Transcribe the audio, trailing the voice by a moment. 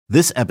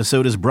This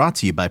episode is brought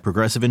to you by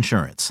Progressive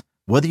Insurance.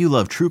 Whether you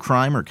love true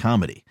crime or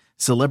comedy,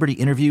 celebrity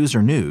interviews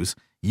or news,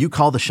 you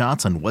call the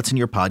shots on what's in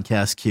your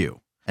podcast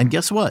queue. And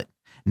guess what?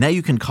 Now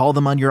you can call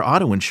them on your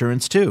auto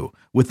insurance too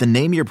with the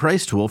Name Your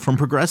Price tool from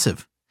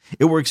Progressive.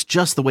 It works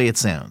just the way it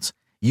sounds.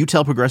 You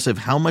tell Progressive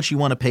how much you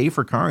want to pay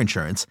for car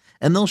insurance,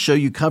 and they'll show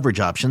you coverage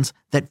options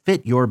that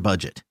fit your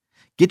budget.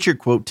 Get your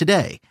quote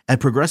today at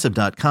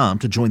Progressive.com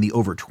to join the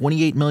over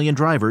 28 million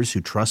drivers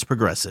who trust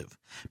Progressive.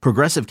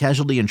 Progressive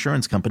Casualty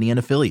Insurance Company and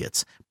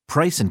Affiliates.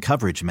 Price and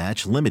coverage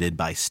match limited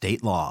by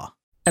state law.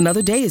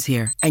 Another day is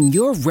here, and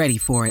you're ready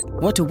for it.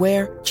 What to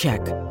wear?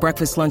 Check.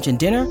 Breakfast, lunch, and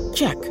dinner?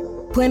 Check.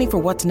 Planning for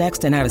what's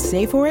next and how to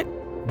save for it?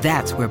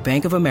 That's where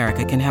Bank of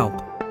America can help.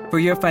 For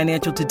your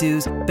financial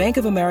to-dos, Bank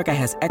of America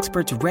has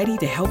experts ready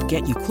to help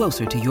get you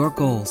closer to your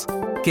goals.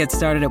 Get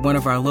started at one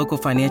of our local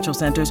financial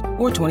centers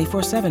or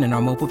 24/7 in our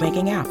mobile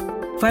banking app.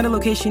 Find a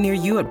location near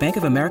you at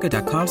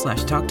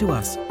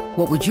bankofamerica.com/talktous.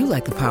 What would you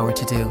like the power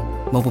to do?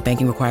 Mobile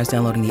banking requires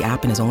downloading the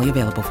app and is only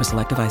available for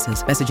select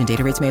devices. Message and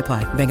data rates may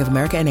apply. Bank of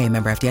America N.A.,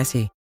 member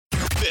FDIC.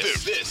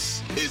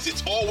 This is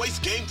It's Always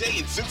Game Day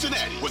in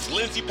Cincinnati with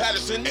Lindsey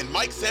Patterson and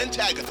Mike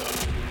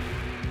Santagata.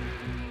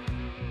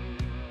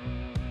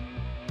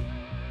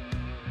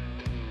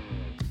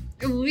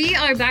 We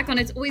are back on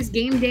It's Always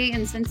Game Day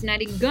in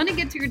Cincinnati. Gonna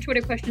get to your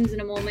Twitter questions in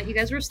a moment. You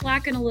guys were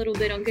slacking a little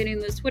bit on getting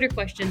those Twitter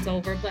questions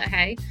over, but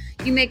hey,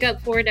 you make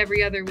up for it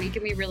every other week,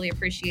 and we really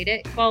appreciate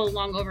it. Follow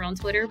along over on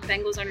Twitter,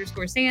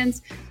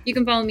 Bengals_Sands. You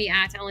can follow me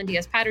at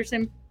LNDS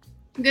Patterson.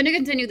 I'm going to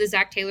continue the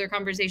Zach Taylor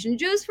conversation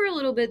just for a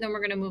little bit, then we're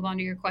going to move on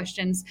to your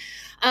questions.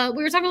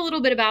 We were talking a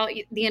little bit about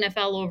the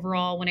NFL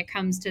overall when it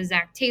comes to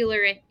Zach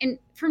Taylor. And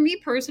for me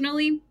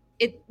personally,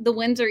 the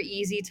wins are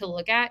easy to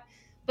look at,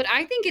 but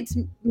I think it's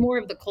more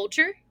of the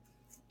culture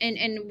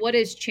and what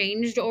has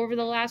changed over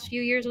the last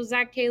few years with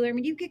Zach Taylor. I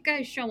mean, you get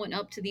guys showing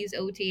up to these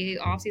OTA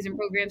offseason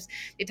programs.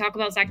 They talk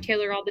about Zach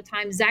Taylor all the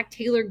time. Zach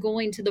Taylor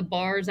going to the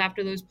bars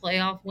after those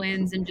playoff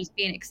wins and just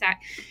being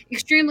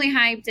extremely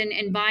hyped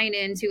and buying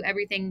into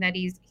everything that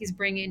he's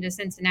bringing to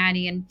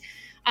Cincinnati. And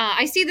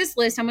I see this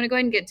list. I'm going to go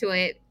ahead and get to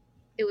it.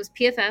 It was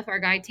PFF, our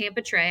guy,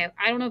 Tampa Trey.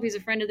 I don't know if he's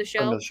a friend of the show.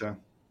 Friend of the show.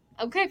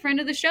 Okay, friend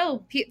of the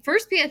show.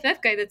 First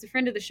PFF guy that's a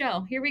friend of the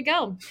show. Here we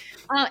go.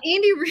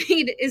 Andy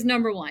Reid is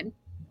number one.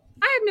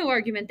 I have no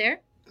argument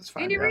there. That's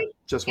fine. Andy Reid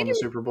just won the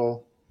Super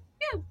Bowl.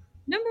 Yeah,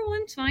 number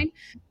one's fine.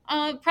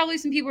 Probably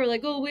some people are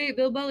like, oh, wait,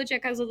 Bill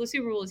Belichick has all the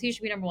Super Bowls. He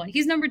should be number one.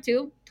 He's number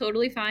two.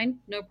 Totally fine.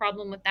 No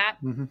problem with that.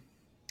 Mm-hmm.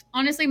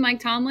 Honestly, Mike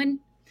Tomlin,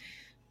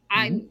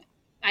 I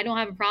don't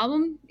have a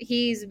problem.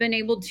 He's been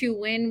able to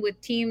win with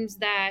teams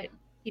that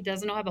he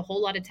doesn't have a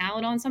whole lot of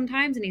talent on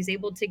sometimes, and he's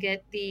able to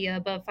get the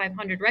above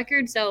 500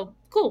 record. So,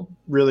 cool.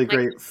 Really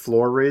great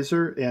floor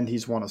raiser, and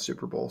he's won a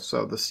Super Bowl,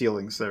 so the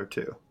ceiling's there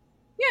too.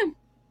 Yeah.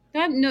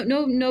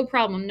 No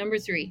problem. Number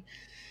three,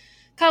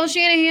 Kyle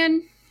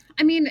Shanahan.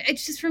 I mean,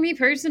 it's just for me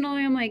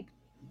personally, I'm like,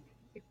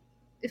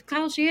 if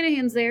Kyle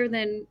Shanahan's there,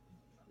 then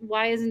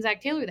why isn't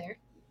Zach Taylor there?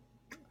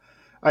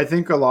 I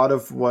think a lot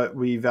of what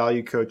we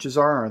value coaches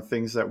are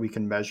things that we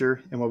can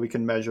measure. And what we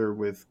can measure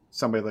with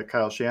somebody like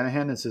Kyle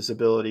Shanahan is his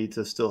ability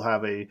to still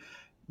have a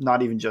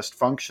not even just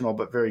functional,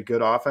 but very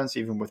good offense,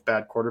 even with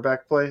bad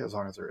quarterback play, as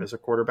long as there is a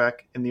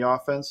quarterback in the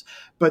offense.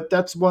 But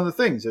that's one of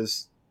the things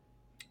is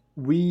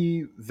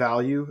we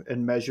value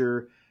and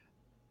measure,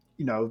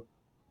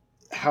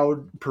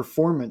 how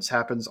performance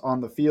happens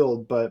on the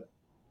field, but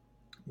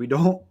we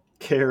don't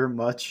care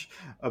much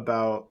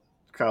about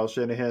Kyle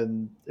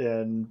Shanahan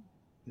and,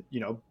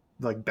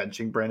 like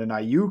benching Brandon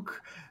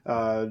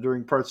Ayuk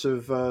during parts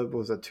of, what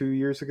was that, 2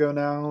 years ago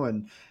now?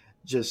 And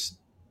just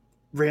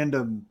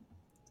random,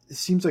 it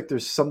seems like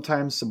there's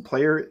sometimes some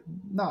player,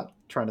 not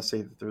trying to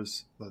say that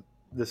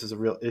this is a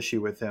real issue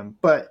with him,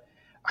 but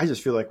I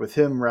just feel like with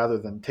him rather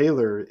than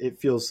Taylor, it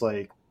feels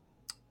like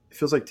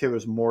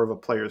Taylor's more of a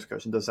player's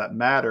coach. And does that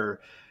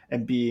matter?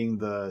 And being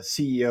the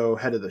CEO,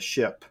 head of the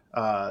ship.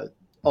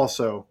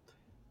 Also,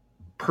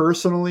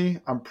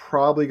 personally, I'm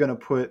probably going to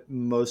put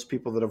most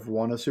people that have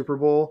won a Super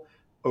Bowl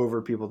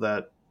over people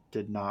that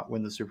did not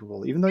win the Super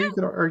Bowl. Even though you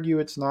could argue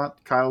it's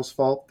not Kyle's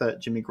fault that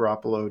Jimmy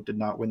Garoppolo did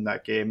not win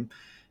that game,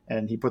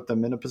 and he put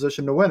them in a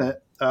position to win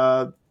it.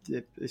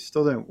 They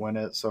still didn't win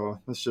it. So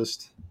it's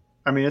just,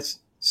 it's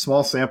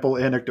small sample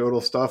anecdotal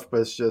stuff, but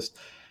it's just,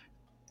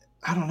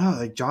 I don't know,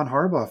 like John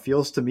Harbaugh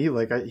feels to me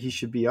like he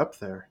should be up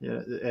there.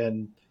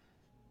 And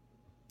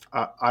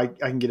I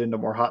can get into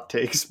more hot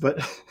takes,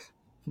 but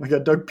I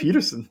got Doug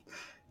Peterson.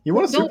 He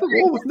won a Super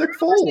Bowl with Nick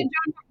Foles.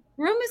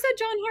 Roma said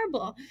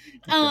John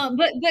Harbaugh.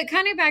 But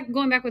kind of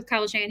going back with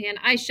Kyle Shanahan,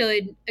 I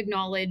should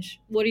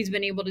acknowledge what he's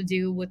been able to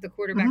do with the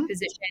quarterback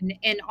position.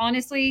 And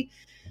honestly,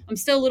 I'm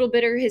still a little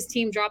bitter. His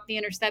team dropped the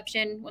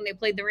interception when they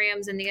played the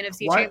Rams in the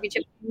NFC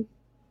Championship.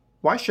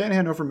 Why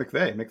Shanahan over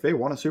McVay? McVay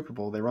won a Super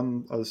Bowl. They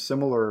run a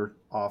similar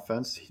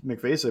offense.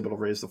 McVay's able to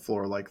raise the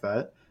floor like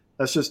that.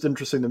 That's just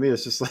interesting to me.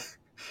 It's just like,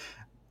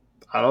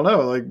 I don't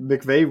know, like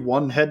McVay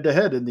won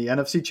head-to-head in the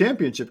NFC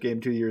Championship game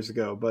 2 years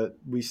ago, but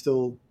we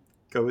still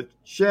go with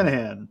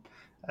Shanahan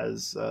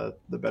as the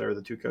better of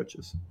the two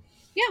coaches.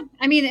 Yeah,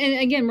 I mean,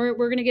 and again, we're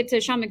going to get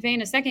to Sean McVay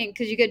in a second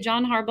because you get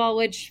John Harbaugh,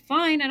 which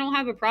fine, I don't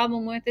have a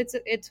problem with.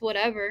 It's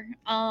whatever.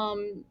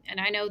 And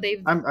I know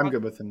they've I'm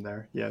good with him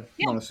there. Yeah,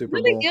 yeah, won a Super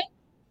no big deal.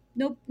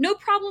 Bowl. No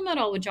problem at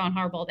all with John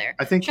Harbaugh there.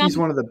 I think Sean, he's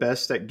one of the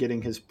best at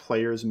getting his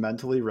players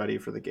mentally ready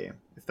for the game.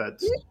 If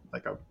that's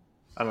like a,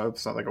 I don't know,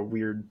 it's not like a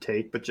weird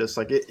take, but just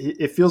like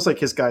it feels like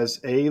his guys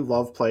A,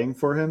 love playing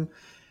for him,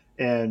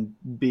 and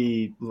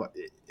B,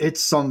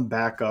 it's some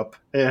backup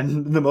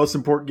and the most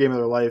important game of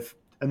their life,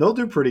 and they'll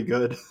do pretty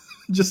good.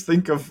 Just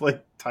think of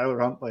like Tyler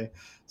Huntley.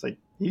 It's like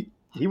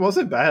he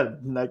wasn't bad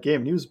in that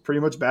game. He was pretty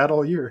much bad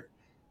all year.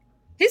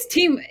 his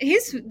team,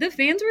 the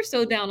fans were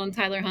so down on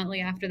Tyler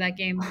Huntley after that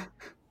game. I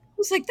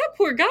was like, that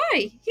poor guy.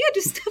 He had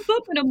to step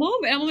up in a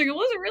moment. I'm like, it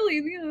wasn't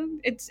really,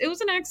 it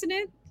was an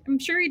accident. I'm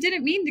sure he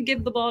didn't mean to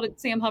give the ball to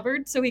Sam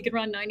Hubbard so he could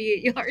run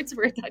 98 yards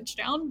for a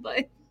touchdown,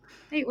 but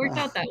hey, it worked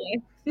out that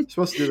way. You're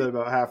supposed to do that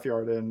about half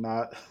yard in,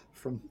 not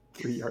from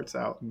 3 yards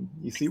out, and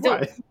you see So,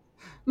 why.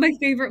 my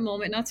favorite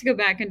moment, not to go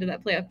back into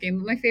that playoff game,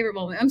 but my favorite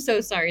moment, I'm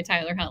so sorry,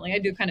 Tyler Huntley. I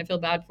do kind of feel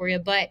bad for you,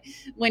 but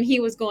when he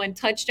was going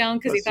touchdown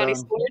because he thought he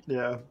scored,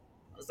 Yeah,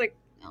 I was like,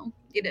 no,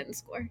 you didn't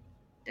score.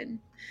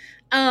 Didn't.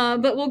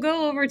 But we'll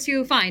go over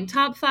to fine.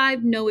 Top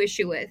 5, no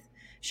issue with.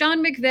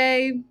 Sean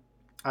McVay.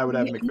 I would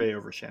have McVay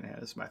over Shanahan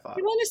is my thought.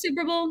 He won a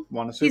Super Bowl.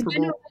 Won a He's Super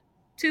been to Bowl.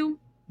 2,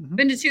 Mhm.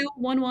 been to 2,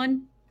 won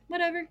 1,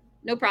 whatever.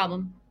 No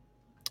problem.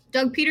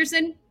 Doug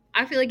Peterson,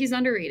 I feel like he's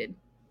underrated.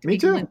 Me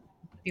too.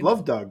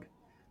 Love Doug.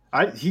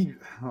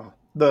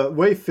 The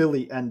way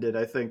Philly ended,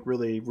 I think,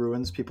 really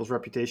ruins people's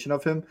reputation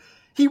of him.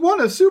 He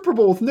won a Super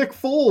Bowl with Nick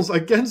Foles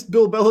against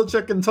Bill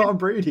Belichick and Tom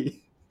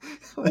Brady.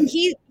 And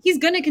he's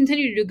going to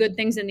continue to do good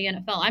things in the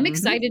NFL. I'm Mhm.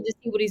 excited to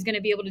see what he's going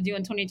to be able to do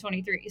in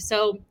 2023.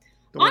 So,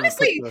 Don't wanna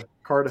honestly, put the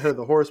cart ahead of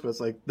the horse, but it's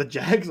like the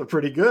Jags are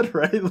pretty good,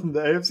 right? The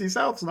AFC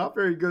South's not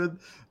very good.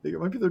 I think it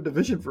might be their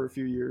division for a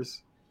few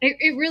years.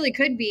 it really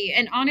could be.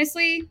 And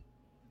honestly,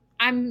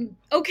 I'm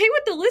okay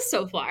with the list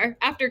so far.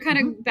 After kind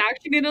of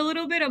bashing it a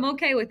little bit, I'm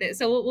okay with it.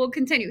 So we'll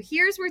continue.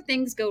 Here's where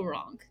things go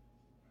wrong.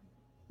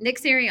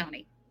 Nick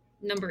Sirianni,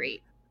 number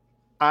 8.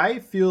 I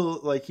feel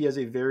like he has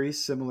a very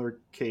similar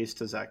case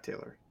to Zach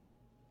Taylor.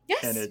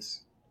 Yes. And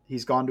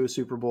he's gone to a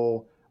Super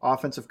Bowl,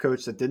 offensive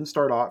coach that didn't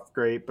start off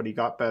great, but he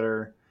got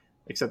better,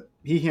 except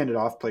he handed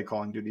off play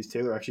calling duties.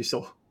 Taylor actually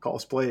still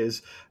calls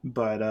plays,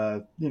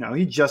 but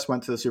he just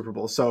went to the Super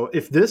Bowl. So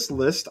if this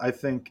list, I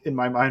think in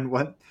my mind,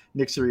 went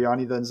Nick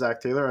Sirianni then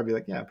Zach Taylor, I'd be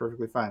like, yeah,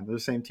 perfectly fine. They're the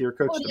same tier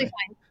coach to me.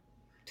 Fine.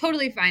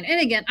 Totally fine.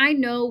 And again, I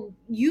know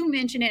you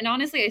mentioned it, and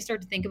honestly, I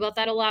start to think about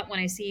that a lot when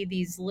I see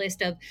these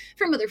lists of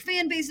from other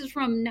fan bases,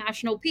 from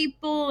national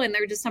people, and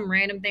they're just some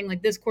random thing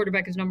like this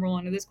quarterback is number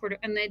 1 or this quarter,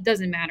 and it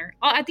doesn't matter.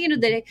 At the end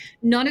of the day,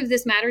 none of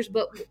this matters,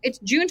 but it's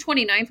June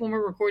 29th when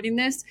we're recording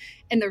this,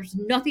 and there's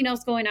nothing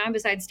else going on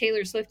besides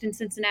Taylor Swift in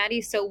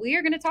Cincinnati, so we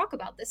are going to talk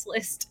about this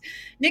list.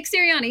 Nick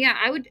Sirianni, yeah,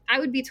 I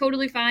would be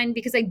totally fine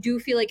because I do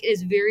feel like it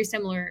is very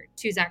similar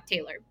to Zach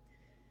Taylor.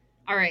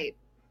 All right.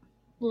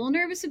 A little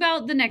nervous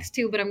about the next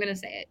 2, but I'm going to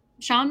say it.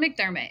 Sean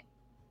McDermott.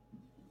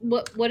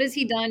 What has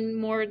he done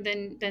more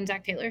than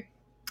Zach Taylor?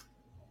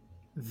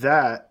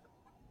 That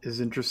is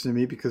interesting to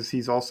me because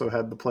he's also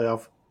had the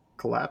playoff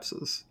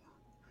collapses.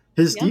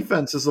 His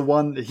defense is the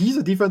one. He's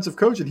a defensive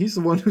coach, and he's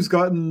the one who's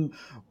gotten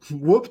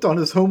whooped on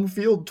his home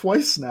field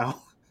twice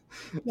now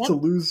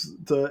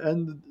to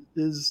end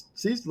his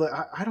season.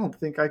 I don't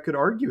think I could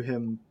argue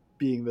him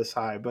being this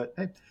high, but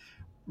hey,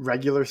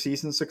 regular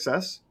season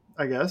success,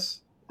 I guess,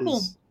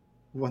 is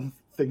one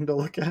thing to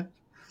look at.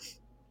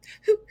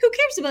 Who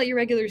cares about your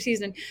regular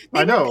season?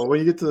 I know. When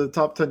you get to the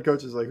top 10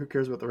 coaches, like, who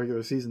cares about the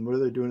regular season? What are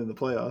they doing in the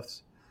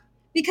playoffs?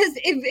 Because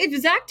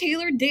if Zach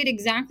Taylor did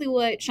exactly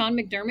what Sean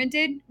McDermott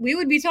did, we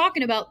would be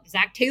talking about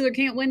Zach Taylor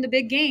can't win the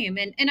big game.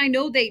 And I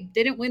know they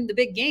didn't win the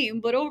big game,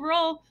 but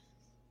overall,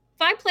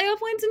 5 playoff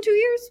wins in 2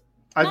 years?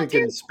 I think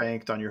getting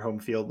spanked on your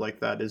home field like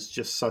that is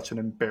just such an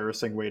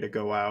embarrassing way to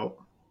go out.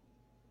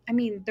 I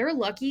mean, they're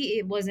lucky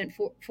it wasn't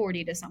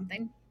 40 to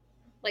something.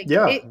 Like,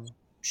 yeah. It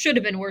should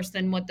have been worse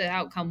than what the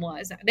outcome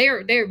was.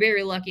 They're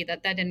very lucky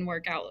that didn't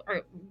work out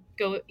or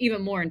go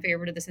even more in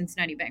favor to the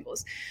Cincinnati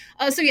Bengals.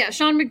 So yeah,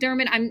 Sean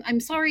McDermott, I'm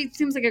sorry.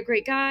 Seems like a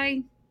great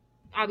guy.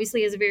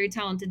 Obviously has a very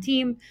talented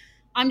team.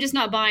 I'm just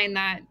not buying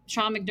that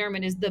Sean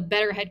McDermott is the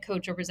better head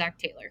coach over Zach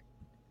Taylor.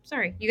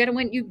 Sorry, you got to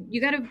win.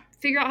 You got to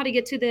figure out how to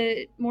get to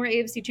the more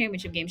AFC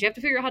Championship games. You have to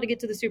figure out how to get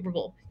to the Super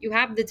Bowl. You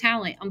have the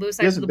talent on both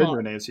sides of the ball. He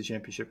hasn't been to an AFC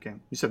Championship game.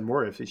 You said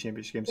more AFC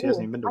Championship games. He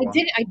hasn't even been to one.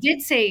 I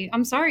did say,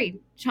 I'm sorry,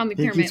 Sean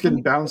McDermott. He keeps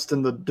getting bounced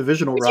in the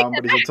divisional round,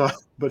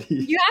 but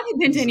you haven't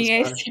been to any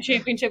AFC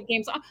Championship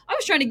games. I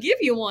was trying to give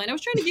you one. I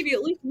was trying to give you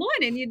at least one,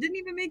 and you didn't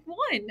even make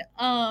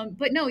one.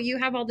 But no, you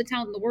have all the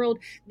talent in the world.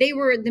 They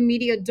were the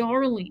media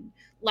darling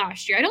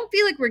last year. I don't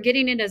feel like we're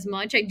getting it as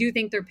much. I do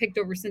think they're picked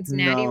over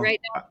Cincinnati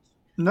right now.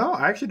 No,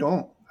 I actually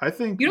don't. I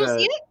think you don't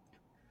see it.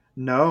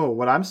 No,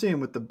 what I'm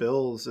seeing with the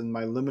Bills and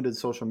my limited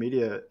social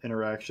media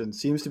interaction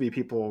seems to be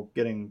people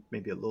getting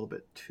maybe a little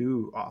bit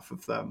too off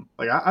of them.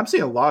 Like I'm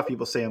seeing a lot of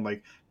people saying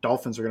like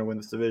Dolphins are going to win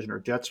this division or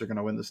Jets are going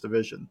to win this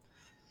division.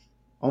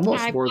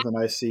 almost more than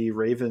I see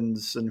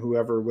Ravens and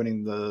whoever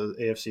winning the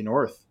AFC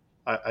North.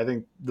 I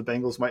think the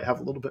Bengals might have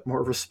a little bit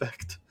more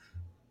respect.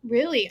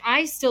 Really?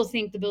 I still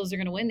think the Bills are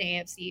going to win the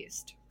AFC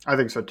East. I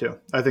think so too.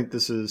 I think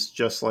this is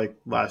just like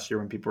last year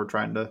when people were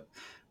trying to.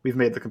 We've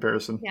made the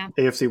comparison. Yeah.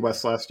 AFC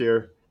West last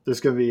year. There's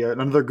going to be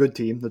another good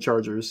team, the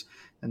Chargers,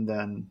 and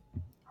then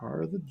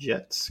are the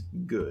Jets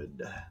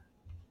good?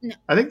 No,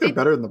 I think they're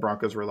better than the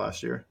Broncos were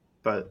last year,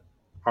 but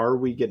are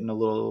we getting a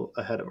little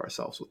ahead of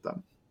ourselves with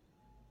them?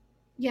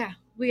 Yeah,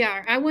 we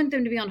are. I want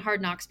them to be on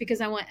Hard Knocks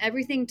because I want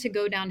everything to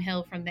go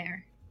downhill from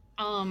there.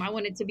 I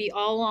want it to be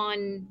all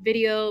on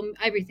video,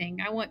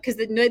 everything. I want because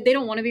they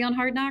don't want to be on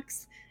Hard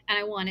Knocks, and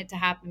I want it to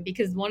happen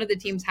because one of the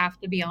teams have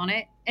to be on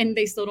it, and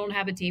they still don't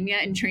have a team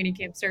yet. And training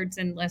camp starts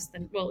in less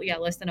than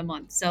a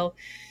month. So,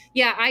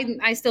 yeah,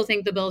 I still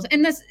think the Bills,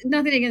 and that's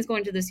nothing against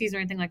going to the season or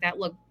anything like that.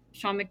 Look,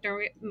 Sean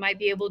McDermott might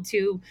be able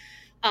to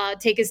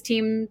take his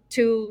team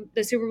to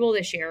the Super Bowl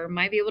this year,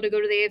 might be able to go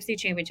to the AFC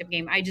Championship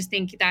game. I just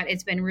think that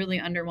it's been really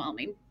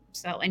underwhelming.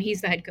 So, and he's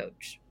the head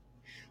coach.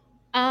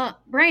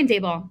 Brian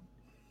Daboll.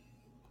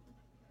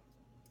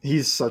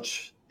 He's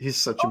such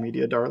a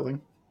media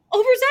darling.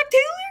 Over Zach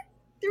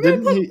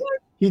Taylor?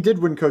 He did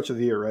win Coach of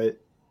the Year, right?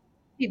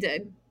 He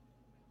did.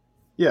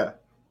 Yeah.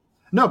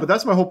 No, but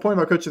that's my whole point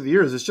about Coach of the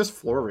Year is it's just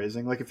floor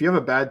raising. Like if you have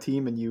a bad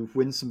team and you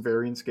win some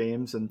variance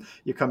games and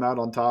you come out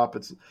on top,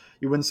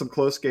 you win some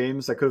close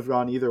games that could have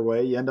gone either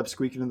way. You end up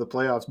squeaking in the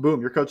playoffs. Boom,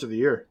 you're Coach of the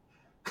Year.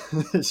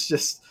 It's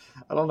just,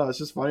 I don't know. It's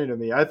just funny to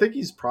me. I think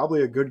he's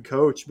probably a good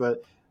coach,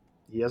 but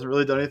he hasn't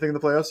really done anything in the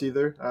playoffs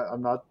either.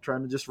 I'm not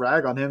trying to just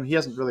rag on him. He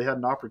hasn't really had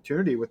an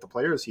opportunity with the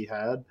players he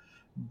had,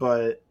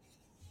 but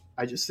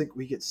I just think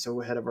we get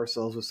so ahead of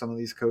ourselves with some of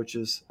these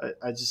coaches.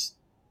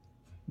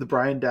 The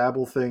Brian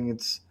Dabble thing,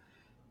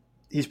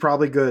 he's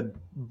probably good,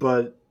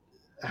 but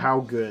how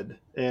good?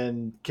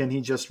 And can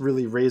he just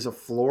really raise a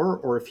floor?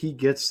 Or if he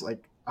gets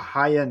like a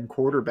high-end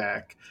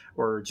quarterback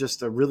or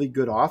just a really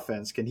good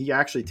offense, can he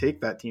actually take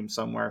that team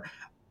somewhere?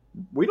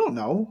 We don't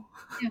know.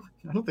 Yeah.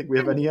 I don't think we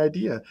have any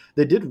idea.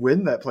 They did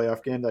win that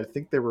playoff game. I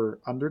think they were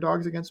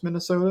underdogs against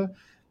Minnesota.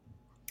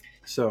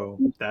 So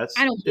that's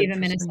I don't believe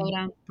in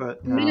Minnesota.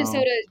 But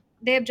Minnesota,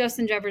 they have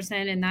Justin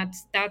Jefferson, and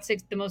that's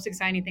the most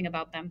exciting thing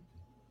about them.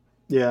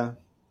 Yeah,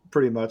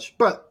 pretty much.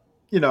 But,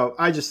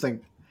 I just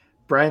think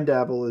Brian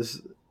Dabble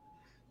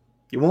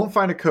you won't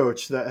find a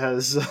coach that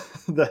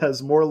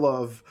has more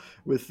love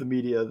with the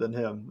media than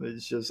him.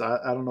 It's just,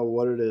 I don't know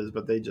what it is,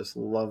 but they just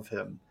love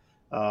him.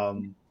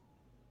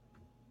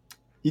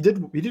 He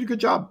did a good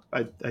job.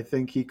 I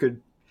think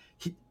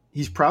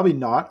he's probably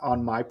not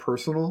on my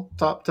personal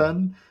top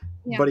 10,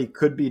 but he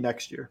could be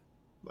next year.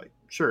 Like,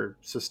 sure,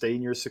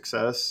 sustain your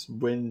success,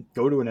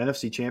 go to an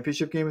NFC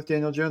Championship game with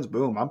Daniel Jones.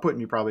 Boom, I'm putting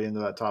you probably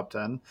into that top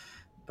 10.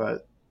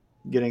 But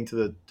getting to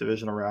the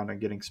divisional round and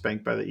getting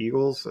spanked by the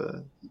Eagles,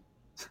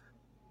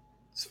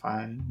 it's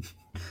fine.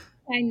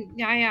 I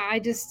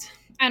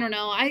don't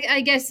know.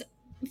 I guess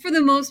for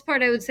the most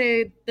part, I would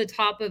say the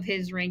top of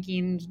his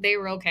rankings, they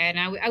were okay. And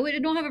I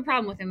don't have a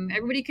problem with him.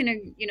 Everybody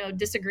can,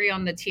 disagree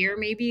on the tier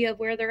maybe of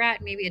where they're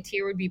at. Maybe a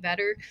tier would be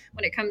better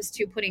when it comes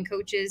to putting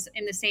coaches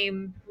in the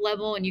same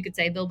level. And you could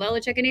say Bill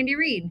Belichick and Andy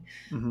Reid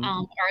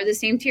are the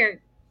same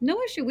tier. No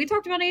issue. We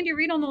talked about Andy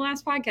Reid on the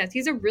last podcast.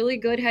 He's a really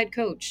good head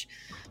coach.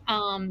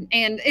 And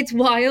it's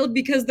wild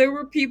because there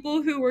were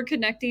people who were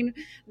connecting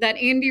that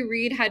Andy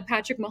Reid had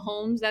Patrick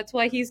Mahomes. That's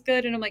why he's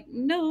good. And I'm like,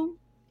 no.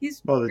 They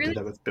did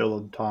that with Bill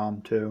and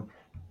Tom too.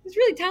 He's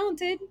really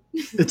talented.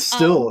 It's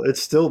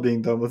still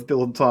being done with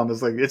Bill and Tom.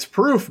 It's like it's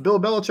proof Bill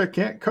Belichick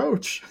can't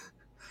coach.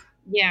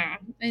 Yeah,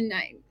 and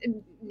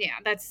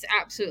that's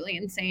absolutely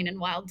insane and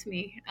wild to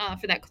me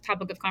for that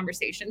topic of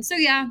conversation. So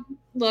yeah,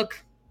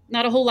 look,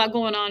 not a whole lot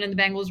going on in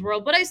the Bengals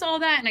world, but I saw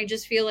that and I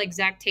just feel like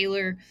Zach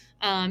Taylor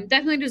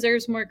definitely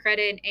deserves more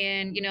credit.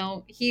 And,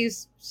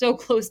 he's so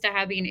close to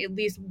having at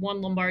least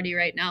one Lombardi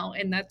right now.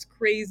 And that's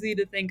crazy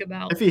to think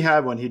about. If he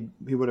had one,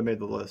 he would have made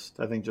the list.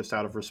 I think just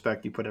out of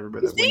respect, he put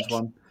everybody that wins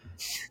one.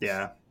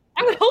 Yeah.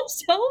 I would hope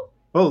so.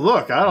 Oh,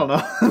 look, I don't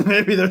know.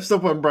 Maybe they're still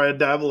putting Brian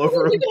Dabble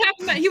over him.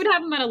 He would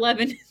have him at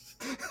 11.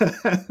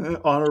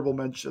 Honorable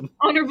mention.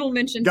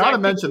 Gotta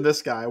mention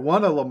this guy.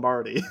 Won a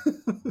Lombardi.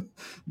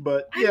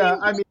 But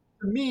I mean,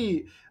 for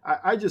me,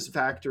 I just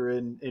factor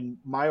in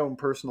my own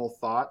personal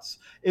thoughts.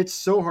 It's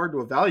so hard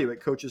to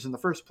evaluate coaches in the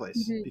first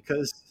place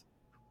because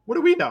what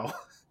do we know?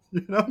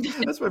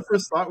 That's my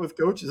first thought with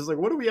coaches. Is like,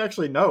 what do we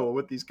actually know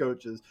with these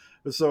coaches?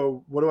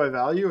 So what do I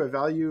value? I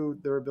value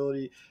their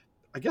ability.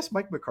 I guess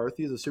Mike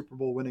McCarthy is a Super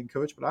Bowl winning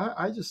coach, but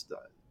I just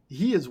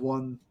he is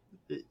one.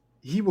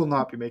 He will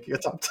not be making a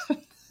top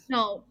 10.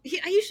 No,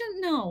 you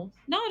shouldn't know.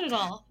 Not at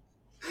all.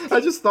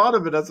 I just thought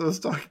of it as I was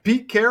talking.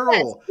 Pete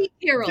Carroll. Yes, Pete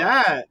Carroll.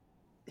 Yeah.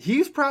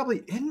 He's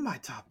probably in my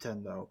top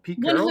 10, though. Pete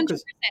Carroll,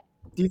 because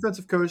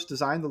defensive coach,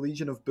 designed the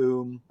Legion of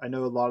Boom. I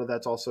know a lot of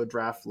that's also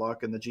draft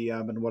luck and the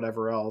GM and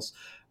whatever else.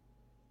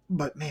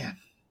 But, man,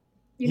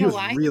 he was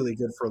really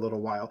good for a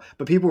little while.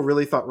 But people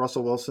really thought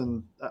Russell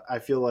Wilson, I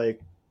feel like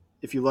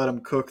if you let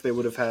him cook, they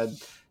would have had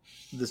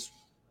this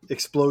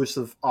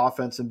explosive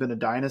offense and been a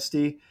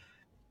dynasty.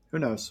 Who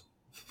knows?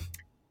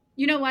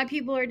 You know why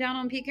people are down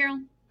on Pete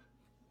Carroll?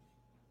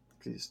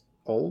 He's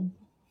old?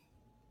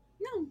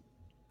 No,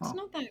 it's Oh.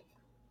 not that.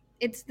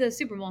 It's the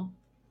Super Bowl.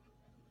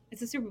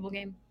 It's a Super Bowl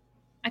game.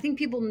 I think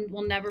people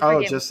will never forget.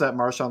 Oh, just that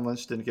Marshawn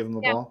Lynch didn't give him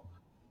the Yeah. ball?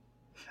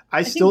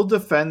 I still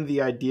defend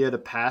the idea to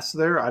pass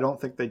there. I don't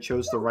think they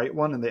chose the right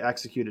one, and they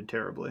executed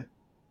terribly.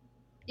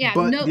 Yeah,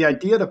 But the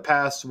idea to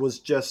pass was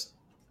just,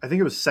 I think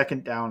it was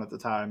second down at the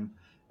time,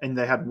 and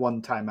they had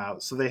one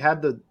timeout. So they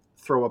had to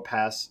throw a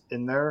pass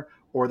in there,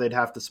 or they'd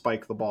have to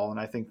spike the ball. And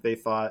I think they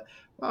thought,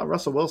 well,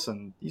 Russell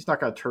Wilson, he's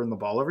not going to turn the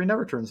ball over. He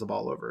never turns the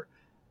ball over.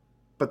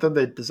 But then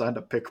they designed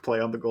a pick play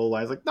on the goal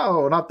line. It's like,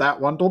 no, not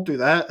that one. Don't do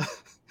that.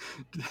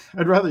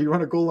 I'd rather you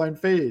run a goal line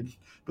fade.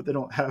 But they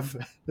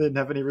didn't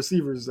have any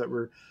receivers that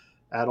were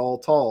at all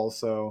tall.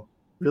 So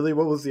really,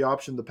 what was the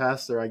option to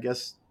pass there? I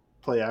guess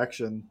play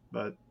action.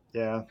 But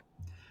yeah,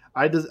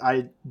 I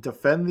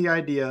defend the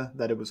idea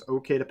that it was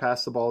okay to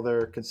pass the ball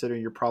there,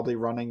 considering you're probably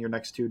running your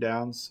next two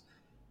downs.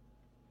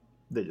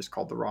 They just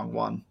called the wrong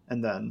one,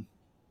 and then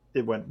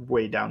it went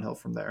way downhill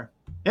from there.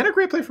 And a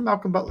great play from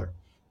Malcolm Butler.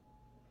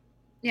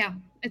 Yeah,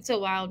 it's so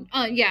wild.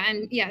 Yeah,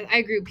 I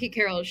agree. Pete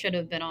Carroll should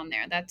have been on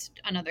there. That's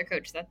another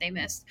coach that they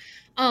missed.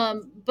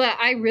 But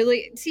I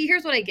really see.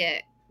 Here's what I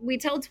get. We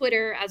tell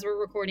Twitter as we're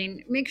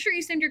recording, make sure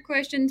you send your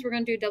questions. We're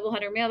going to do a double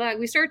header mailbag.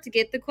 We start to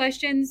get the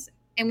questions,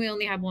 and we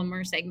only have one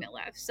more segment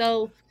left.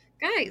 So,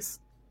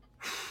 guys,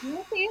 you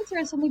have to answer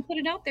us when we put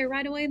it out there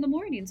right away in the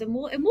mornings, and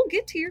we'll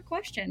get to your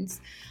questions.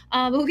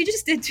 But we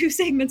just did 2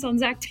 segments on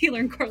Zach Taylor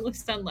and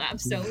Carlos Dunlap,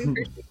 so we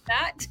appreciate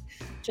that.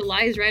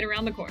 July is right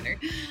around the corner.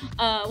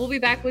 We'll be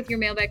back with your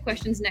mailbag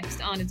questions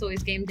next on It's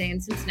Always Game Day in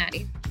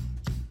Cincinnati.